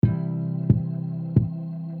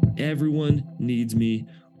Everyone needs me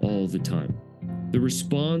all the time. The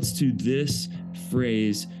response to this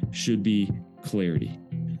phrase should be clarity.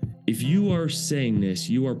 If you are saying this,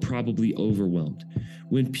 you are probably overwhelmed.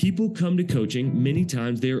 When people come to coaching, many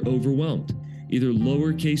times they are overwhelmed. Either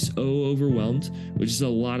lowercase o, overwhelmed, which is a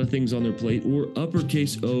lot of things on their plate, or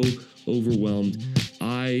uppercase O, overwhelmed.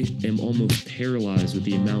 I am almost paralyzed with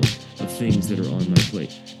the amount of things that are on my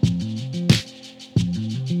plate.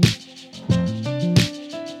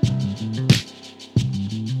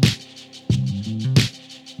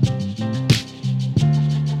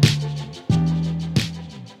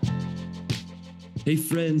 Hey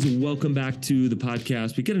friends, welcome back to the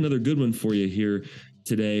podcast. We got another good one for you here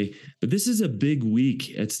today, but this is a big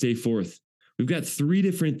week at Stay Forth. We've got 3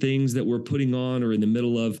 different things that we're putting on or in the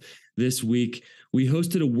middle of this week. We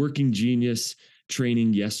hosted a Working Genius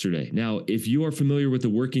training yesterday. Now, if you are familiar with the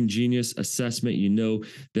Working Genius assessment, you know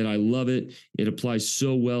that I love it. It applies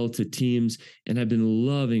so well to teams, and I've been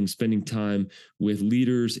loving spending time with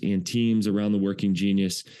leaders and teams around the Working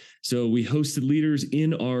Genius. So we hosted leaders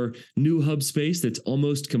in our new hub space that's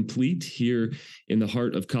almost complete here in the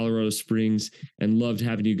heart of Colorado Springs, and loved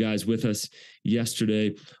having you guys with us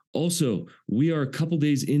yesterday. Also, we are a couple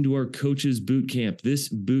days into our coaches boot camp. This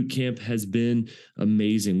boot camp has been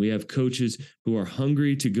amazing. We have coaches who are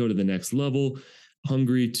hungry to go to the next level,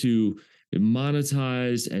 hungry to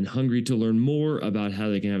monetize, and hungry to learn more about how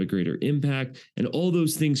they can have a greater impact. And all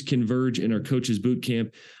those things converge in our coaches boot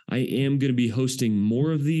camp. I am going to be hosting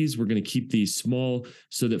more of these. We're going to keep these small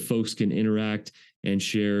so that folks can interact and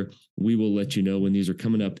share. We will let you know when these are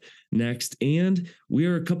coming up next. And we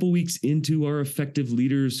are a couple weeks into our effective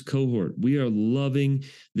leaders cohort. We are loving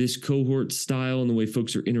this cohort style and the way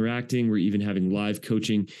folks are interacting. We're even having live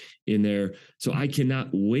coaching in there. So I cannot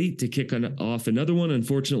wait to kick off another one.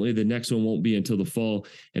 Unfortunately, the next one won't be until the fall,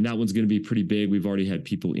 and that one's going to be pretty big. We've already had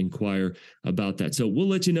people inquire about that. So we'll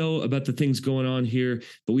let you know about the things going on here,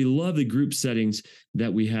 but we love the group settings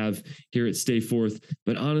that we have here at Stay Forth.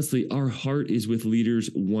 But honestly, our heart is with leaders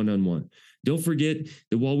one-on-one. Don't forget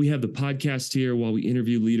that while we have the podcast here, while we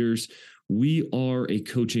interview leaders, we are a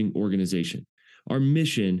coaching organization. Our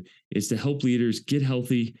mission is to help leaders get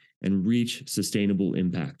healthy and reach sustainable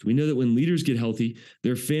impact. We know that when leaders get healthy,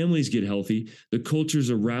 their families get healthy, the cultures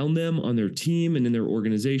around them on their team and in their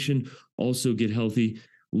organization also get healthy.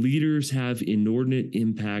 Leaders have inordinate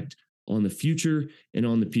impact on the future and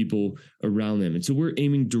on the people around them. And so we're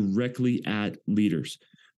aiming directly at leaders.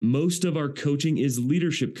 Most of our coaching is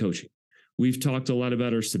leadership coaching. We've talked a lot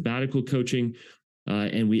about our sabbatical coaching,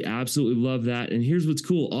 and we absolutely love that. And here's what's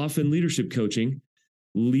cool. Often leadership coaching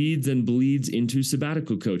leads and bleeds into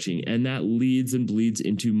sabbatical coaching, and that leads and bleeds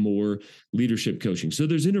into more leadership coaching. So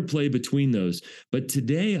there's interplay between those. But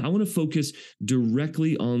today I want to focus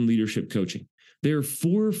directly on leadership coaching. There are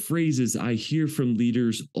 4 phrases I hear from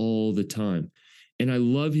leaders all the time, and I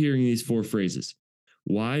love hearing these 4 phrases.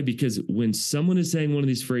 Why? Because when someone is saying one of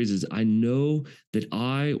these phrases, I know that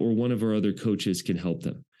I or one of our other coaches can help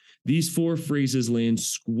them. These 4 phrases land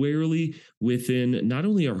squarely within not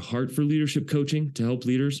only our heart for leadership coaching to help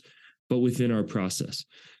leaders, but within our process.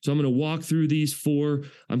 So I'm going to walk through these 4.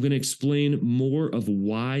 I'm going to explain more of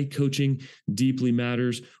why coaching deeply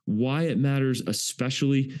matters, why it matters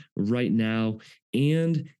especially right now,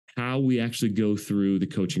 and how we actually go through the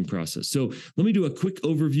coaching process. So let me do a quick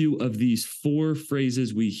overview of these 4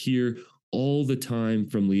 phrases we hear all the time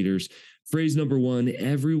from leaders. Phrase number 1,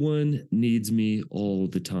 everyone needs me all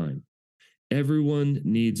the time. Everyone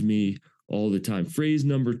needs me all the time. Phrase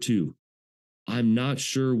number 2, I'm not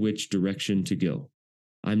sure which direction to go.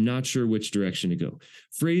 I'm not sure which direction to go.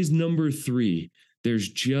 Phrase number 3, there's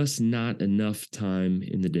just not enough time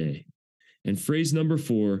in the day. And phrase number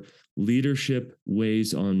 4, leadership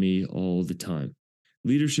weighs on me all the time.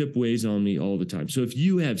 Leadership weighs on me all the time. So if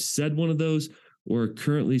you have said one of those or are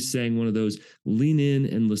currently saying one of those, lean in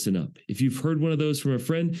and listen up. If you've heard one of those from a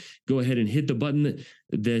friend, go ahead and hit the button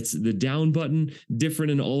that's the down button,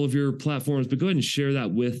 different in all of your platforms, but go ahead and share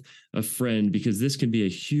that with a friend, because this can be a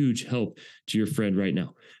huge help to your friend right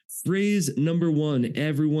now. Phrase number 1,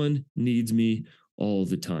 everyone needs me all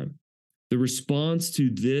the time. The response to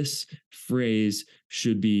this phrase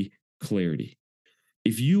should be clarity.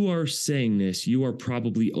 If you are saying this, you are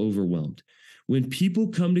probably overwhelmed. When people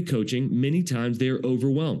come to coaching, many times they are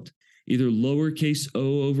overwhelmed. Either lowercase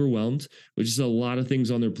o, overwhelmed, which is a lot of things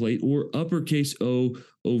on their plate, or uppercase O,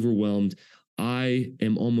 overwhelmed. I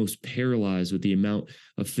am almost paralyzed with the amount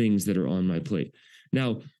of things that are on my plate.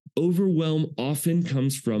 Now, Overwhelm often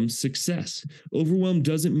comes from success. Overwhelm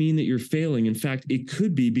doesn't mean that you're failing. In fact, it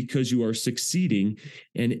could be because you are succeeding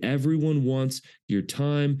and everyone wants your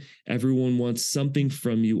time. Everyone wants something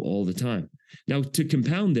from you all the time. Now, to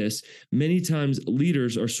compound this, many times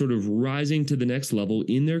leaders are sort of rising to the next level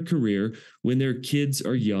in their career when their kids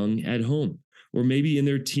are young at home, or maybe in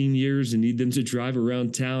their teen years and need them to drive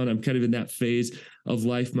around town. I'm kind of in that phase of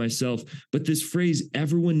life myself. But this phrase,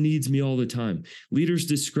 everyone needs me all the time. Leaders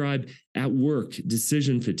describe at work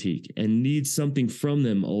decision fatigue and need something from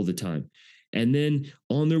them all the time. And then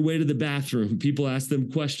on their way to the bathroom, people ask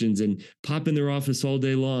them questions and pop in their office all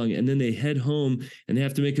day long. And then they head home and they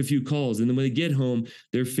have to make a few calls. And then when they get home,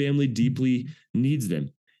 their family deeply needs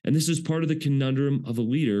them. And this is part of the conundrum of a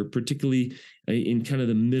leader, particularly in kind of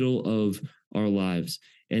the middle of our lives.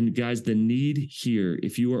 And guys, the need here,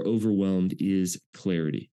 if you are overwhelmed, is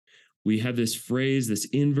clarity. We have this phrase, this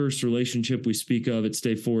inverse relationship we speak of at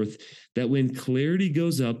Stay Forth, that when clarity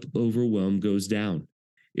goes up, overwhelm goes down.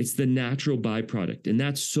 It's the natural byproduct. And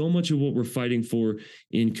that's so much of what we're fighting for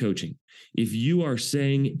in coaching. If you are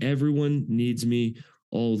saying everyone needs me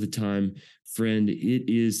all the time, friend, it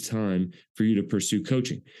is time for you to pursue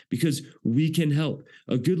coaching because we can help.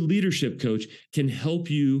 A good leadership coach can help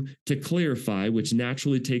you to clarify, which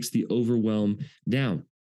naturally takes the overwhelm down.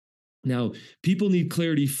 Now, people need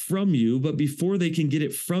clarity from you, but before they can get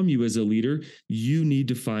it from you as a leader, you need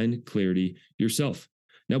to find clarity yourself.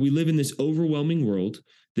 Now, we live in this overwhelming world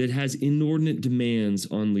that has inordinate demands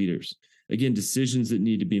on leaders. Again, decisions that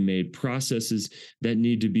need to be made, processes that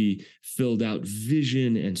need to be filled out,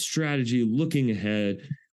 vision and strategy, looking ahead.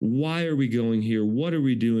 Why are we going here? What are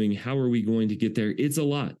we doing? How are we going to get there? It's a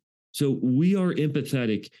lot. So we are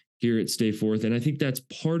empathetic here at Stay Forth. And I think that's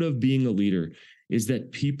part of being a leader is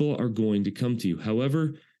that people are going to come to you.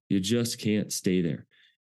 However, you just can't stay there.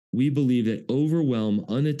 We believe that overwhelm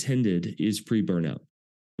unattended is pre-burnout.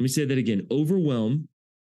 Let me say that again. Overwhelm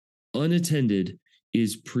unattended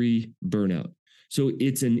is pre-burnout. So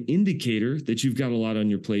it's an indicator that you've got a lot on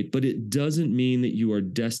your plate, but it doesn't mean that you are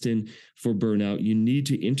destined for burnout. You need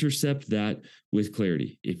to intercept that with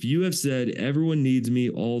clarity. If you have said everyone needs me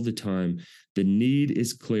all the time, the need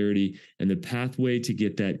is clarity, and the pathway to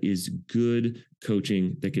get that is good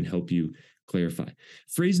coaching that can help you clarify.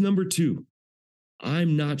 Phrase number 2,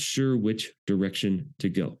 I'm not sure which direction to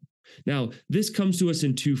go. Now, this comes to us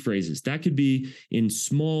in 2 phrases. That could be in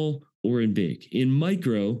small or in big. In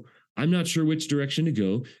micro, I'm not sure which direction to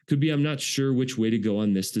go. Could be I'm not sure which way to go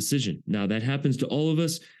on this decision. Now, that happens to all of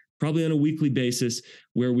us probably on a weekly basis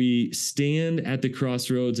where we stand at the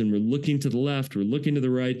crossroads and we're looking to the left, we're looking to the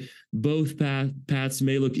right. Both paths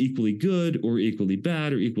may look equally good or equally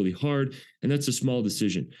bad or equally hard, and that's a small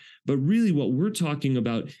decision. But really what we're talking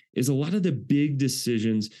about is a lot of the big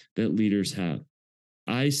decisions that leaders have.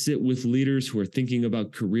 I sit with leaders who are thinking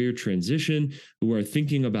about career transition, who are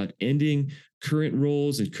thinking about ending current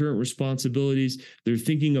roles and current responsibilities. They're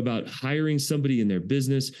thinking about hiring somebody in their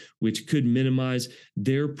business, which could minimize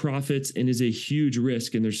their profits and is a huge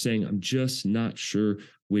risk. And they're saying, I'm just not sure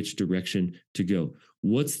which direction to go.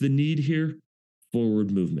 What's the need here?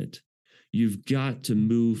 Forward movement. You've got to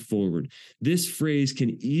move forward. This phrase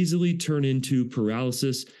can easily turn into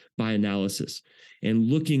paralysis by analysis.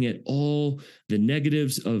 And looking at all the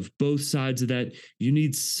negatives of both sides of that, you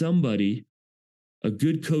need somebody, a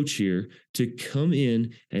good coach here, to come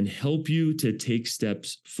in and help you to take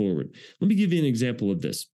steps forward. Let me give you an example of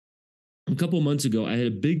this. A couple of months ago, I had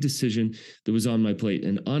a big decision that was on my plate.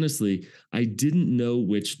 And honestly, I didn't know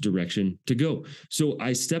which direction to go. So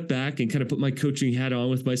I stepped back and kind of put my coaching hat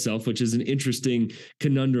on with myself, which is an interesting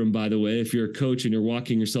conundrum, by the way. If you're a coach and you're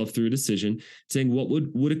walking yourself through a decision, saying, what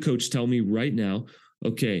would a coach tell me right now?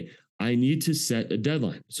 Okay, I need to set a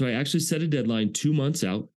deadline. So I actually set a deadline 2 months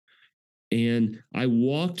out. And I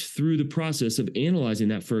walked through the process of analyzing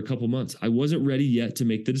that for a couple months. I wasn't ready yet to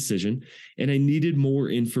make the decision, and I needed more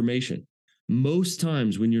information. Most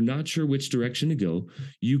times when you're not sure which direction to go,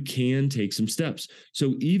 you can take some steps.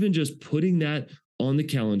 So even just putting that on the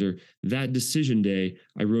calendar, that decision day,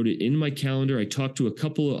 I wrote it in my calendar. I talked to a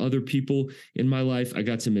couple of other people in my life. I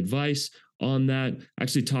got some advice on that. I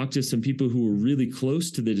actually talked to some people who were really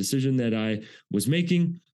close to the decision that I was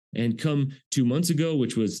making. And come 2 months ago,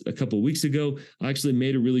 which was a couple of weeks ago, I actually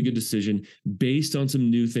made a really good decision based on some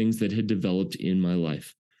new things that had developed in my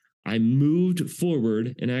life. I moved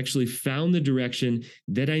forward and actually found the direction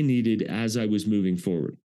that I needed as I was moving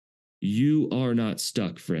forward. You are not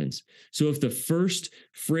stuck, friends. So if the first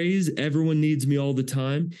phrase, everyone needs me all the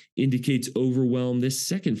time, indicates overwhelm, this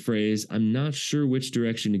second phrase, I'm not sure which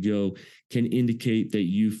direction to go, can indicate that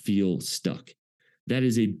you feel stuck. That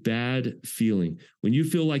is a bad feeling. When you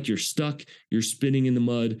feel like you're stuck, you're spinning in the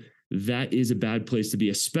mud, that is a bad place to be,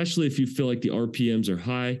 especially if you feel like the RPMs are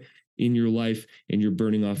high in your life and you're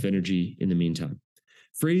burning off energy in the meantime.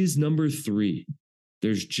 Phrase number 3,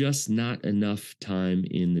 there's just not enough time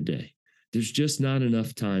in the day. There's just not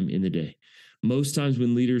enough time in the day. Most times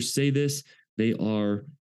when leaders say this, they are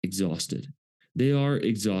exhausted. They are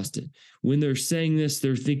exhausted. When they're saying this,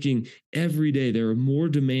 they're thinking every day there are more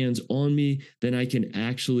demands on me than I can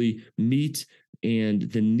actually meet. And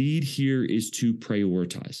the need here is to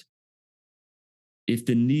prioritize. If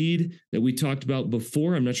the need that we talked about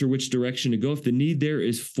before, I'm not sure which direction to go. If the need there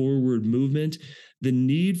is forward movement, the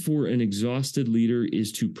need for an exhausted leader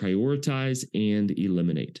is to prioritize and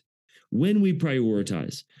eliminate. When we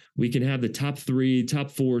prioritize, we can have the top 3,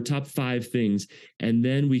 top 4, top 5 things, and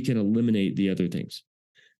then we can eliminate the other things.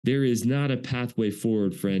 There is not a pathway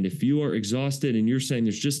forward, friend. If you are exhausted and you're saying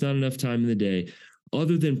there's just not enough time in the day,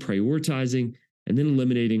 other than prioritizing and then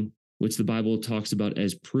eliminating, which the Bible talks about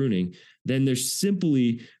as pruning, then there's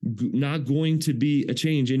simply not going to be a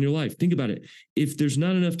change in your life. Think about it. If there's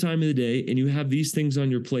not enough time in the day and you have these things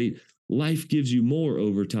on your plate, life gives you more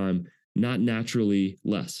over time, not naturally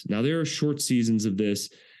less. Now, there are short seasons of this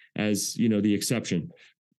as, the exception.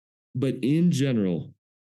 But in general,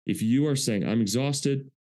 if you are saying, I'm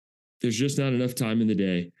exhausted, there's just not enough time in the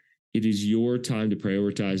day, it is your time to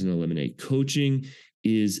prioritize and eliminate. Coaching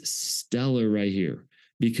is stellar right here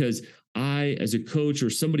because I, as a coach or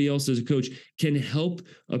somebody else as a coach, can help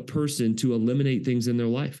a person to eliminate things in their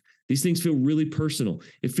life. These things feel really personal.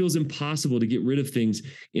 It feels impossible to get rid of things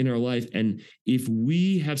in our life. And if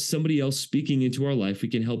we have somebody else speaking into our life, we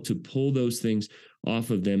can help to pull those things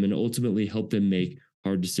off of them and ultimately help them make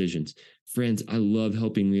hard decisions. Friends, I love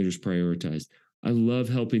helping leaders prioritize. I love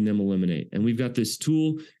helping them eliminate. And we've got this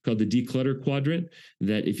tool called the Declutter Quadrant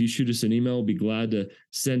that if you shoot us an email, we'll be glad to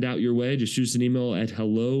send out your way. Just shoot us an email at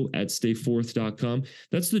hello@stayforth.com.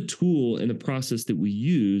 That's the tool and the process that we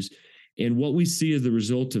use. And what we see as the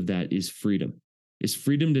result of that is freedom. It's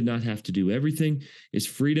freedom to not have to do everything. It's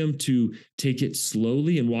freedom to take it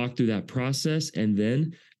slowly and walk through that process and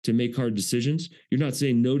then to make hard decisions. You're not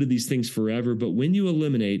saying no to these things forever, but when you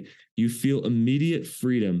eliminate, you feel immediate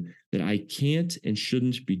freedom that I can't and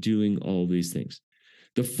shouldn't be doing all these things.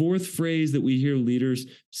 The 4th phrase that we hear leaders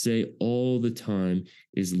say all the time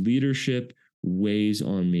is leadership weighs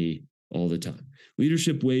on me all the time.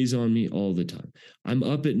 Leadership weighs on me all the time. I'm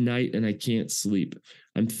up at night and I can't sleep.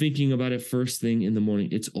 I'm thinking about it first thing in the morning.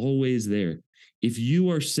 It's always there. If you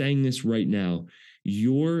are saying this right now,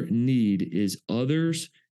 your need is others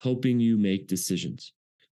helping you make decisions.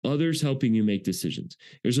 Others helping you make decisions.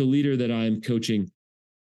 There's a leader that I'm coaching,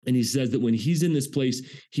 and he says that when he's in this place,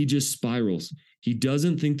 he just spirals. He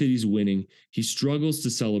doesn't think that he's winning. He struggles to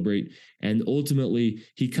celebrate. And ultimately,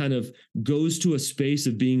 he kind of goes to a space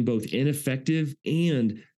of being both ineffective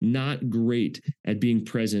and not great at being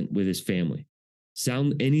present with his family.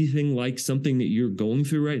 Sound anything like something that you're going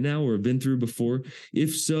through right now or have been through before?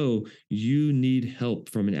 If so, you need help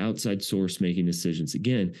from an outside source making decisions.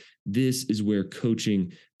 Again, this is where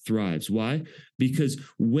coaching thrives. Why? Because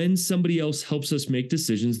when somebody else helps us make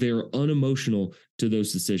decisions, they are unemotional to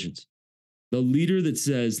those decisions. The leader that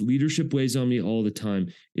says leadership weighs on me all the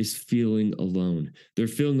time is feeling alone. They're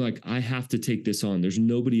feeling like I have to take this on. There's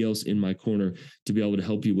nobody else in my corner to be able to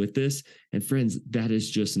help you with this. And friends, that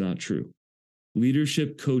is just not true.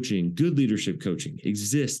 Leadership coaching, good leadership coaching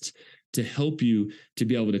exists to help you to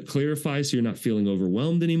be able to clarify so you're not feeling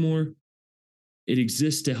overwhelmed anymore. It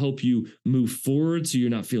exists to help you move forward so you're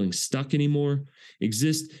not feeling stuck anymore. It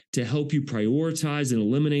exists to help you prioritize and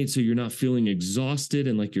eliminate so you're not feeling exhausted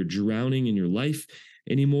and like you're drowning in your life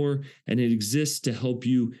anymore. And it exists to help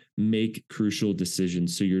you make crucial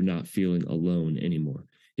decisions so you're not feeling alone anymore.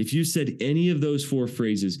 If you said any of those 4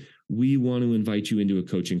 phrases, we want to invite you into a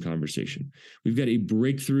coaching conversation. We've got a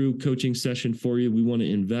breakthrough coaching session for you. We want to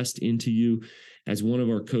invest into you as one of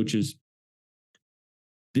our coaches.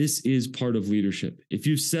 This is part of leadership. If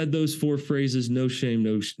you've said those 4 phrases, no shame,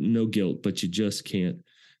 no guilt, but you just can't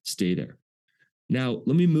stay there. Now,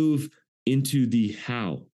 let me move into the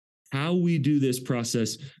how we do this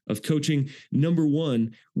process of coaching. Number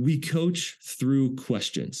 1, we coach through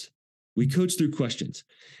questions. We coach through questions.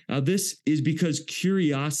 Now, this is because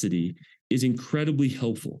curiosity is incredibly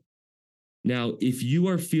helpful. Now, if you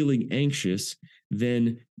are feeling anxious,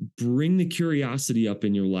 then bring the curiosity up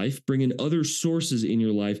in your life, bring in other sources in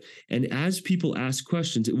your life. And as people ask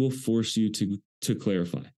questions, it will force you to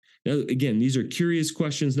clarify. Now, again, these are curious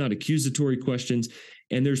questions, not accusatory questions.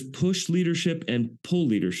 And there's push leadership and pull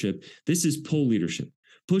leadership. This is pull leadership.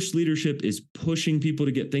 Push leadership is pushing people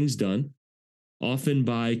to get things done. often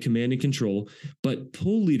by command and control, but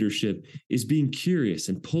pull leadership is being curious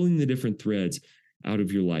and pulling the different threads out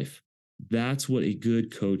of your life. That's what a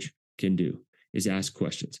good coach can do, is ask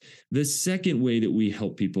questions. The second way that we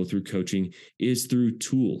help people through coaching is through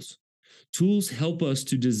tools. Tools help us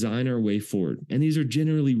to design our way forward. And these are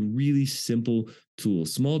generally really simple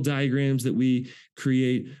tools. Small diagrams that we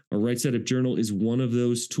create. Our Right Setup Journal is one of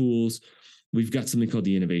those tools. We've got something called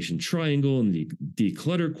the Innovation Triangle and the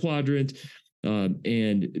Declutter Quadrant,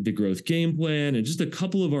 and the Growth Game Plan, and just a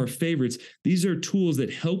couple of our favorites. These are tools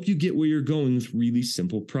that help you get where you're going with really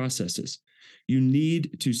simple processes. You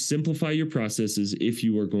need to simplify your processes if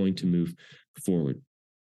you are going to move forward.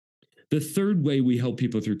 The third way we help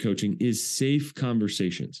people through coaching is safe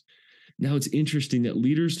conversations. Now, it's interesting that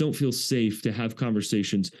leaders don't feel safe to have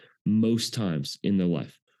conversations most times in their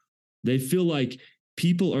life. They feel like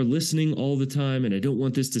people are listening all the time, and I don't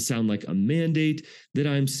want this to sound like a mandate that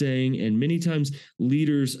I'm saying. And many times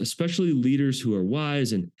leaders, especially leaders who are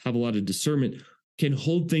wise and have a lot of discernment, can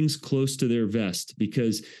hold things close to their vest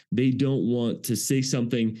because they don't want to say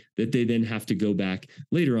something that they then have to go back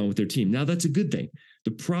later on with their team. Now, that's a good thing.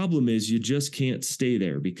 The problem is you just can't stay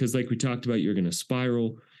there because, like we talked about, you're going to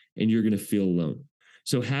spiral and you're going to feel alone.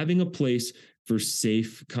 So having a place for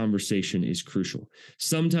safe conversation is crucial.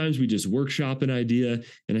 Sometimes we just workshop an idea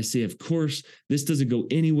and I say, of course, this doesn't go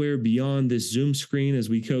anywhere beyond this Zoom screen as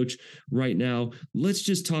we coach right now. Let's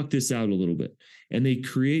just talk this out a little bit. And they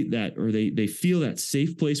create that, or they feel that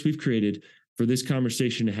safe place we've created for this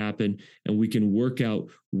conversation to happen, and we can work out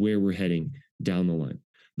where we're heading down the line.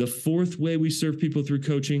 The fourth way we serve people through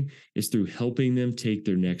coaching is through helping them take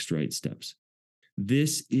their next right steps.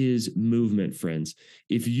 This is movement, friends.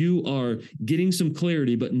 If you are getting some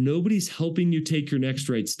clarity, but nobody's helping you take your next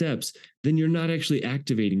right steps, then you're not actually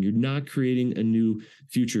activating. You're not creating a new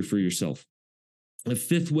future for yourself. The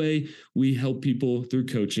fifth way we help people through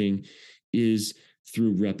coaching is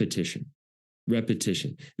through repetition.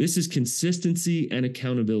 Repetition. This is consistency and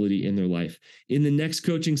accountability in their life. In the next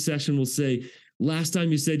coaching session, we'll say, last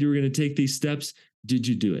time you said you were going to take these steps, did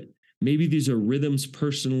you do it? Maybe these are rhythms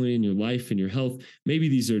personally in your life and your health. Maybe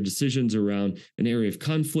these are decisions around an area of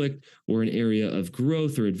conflict or an area of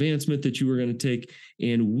growth or advancement that you were going to take.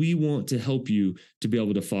 And we want to help you to be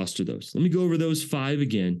able to foster those. Let me go over those 5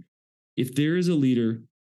 again. If there is a leader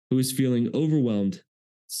who is feeling overwhelmed,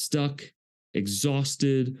 stuck,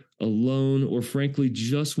 exhausted, alone, or frankly,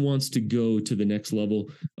 just wants to go to the next level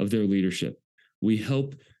of their leadership, we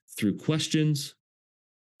help through questions,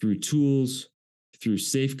 through tools, through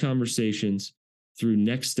safe conversations, through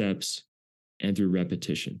next steps, and through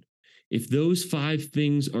repetition. If those 5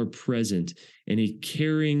 things are present and a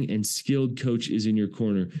caring and skilled coach is in your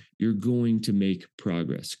corner, you're going to make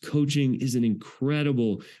progress. Coaching is an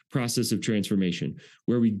incredible process of transformation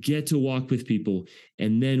where we get to walk with people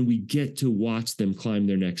and then we get to watch them climb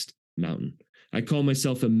their next mountain. I call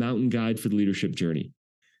myself a mountain guide for the leadership journey.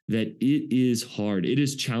 That it is hard, it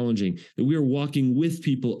is challenging, that we are walking with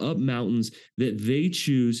people up mountains that they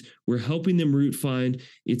choose. We're helping them route find.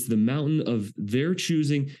 It's the mountain of their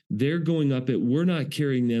choosing. They're going up it. We're not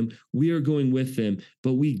carrying them. We are going with them,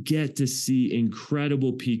 but we get to see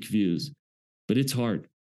incredible peak views. But it's hard.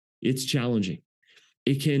 It's challenging.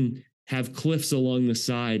 It can have cliffs along the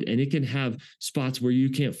side, and it can have spots where you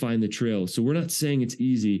can't find the trail. So we're not saying it's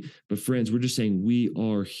easy, but friends, we're just saying we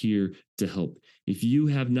are here to help. If you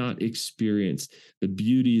have not experienced the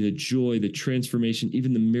beauty, the joy, the transformation,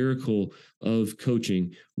 even the miracle of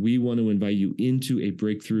coaching, we want to invite you into a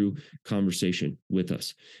breakthrough conversation with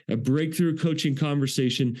us. A breakthrough coaching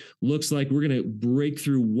conversation looks like we're going to break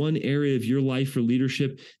through one area of your life for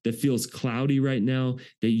leadership that feels cloudy right now,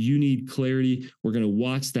 that you need clarity. We're going to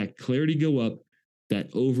watch that clarity go up, that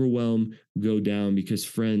overwhelm go down, because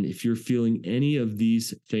friend, if you're feeling any of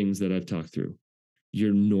these things that I've talked through,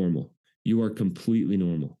 you're normal. You are completely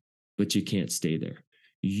normal, but you can't stay there.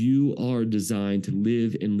 You are designed to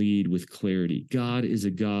live and lead with clarity. God is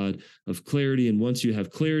a God of clarity. And once you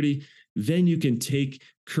have clarity, then you can take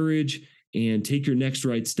courage and take your next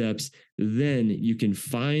right steps. Then you can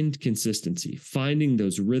find consistency, finding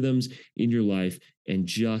those rhythms in your life, and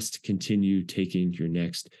just continue taking your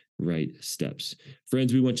next right steps.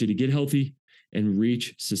 Friends, we want you to get healthy and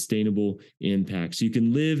reach sustainable impact. So you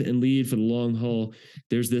can live and lead for the long haul.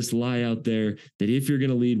 There's this lie out there that if you're going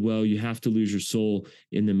to lead well, you have to lose your soul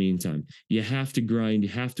in the meantime. You have to grind. You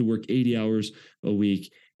have to work 80 hours a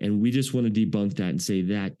week. And we just want to debunk that and say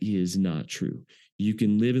that is not true. You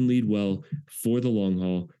can live and lead well for the long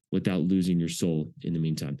haul without losing your soul in the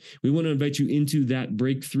meantime. We want to invite you into that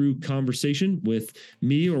breakthrough conversation with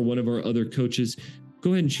me or one of our other coaches.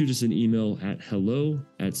 go ahead and shoot us an email at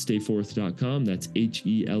hello@stayforth.com. That's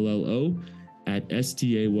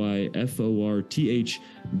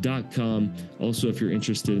HELLO@STAYFORTH.com. Also, if you're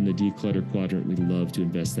interested in the Declutter Quadrant, we'd love to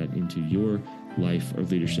invest that into your life or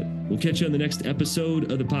leadership. We'll catch you on the next episode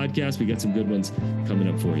of the podcast. We got some good ones coming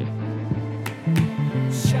up for you.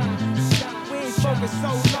 We ain't focused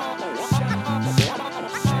so long.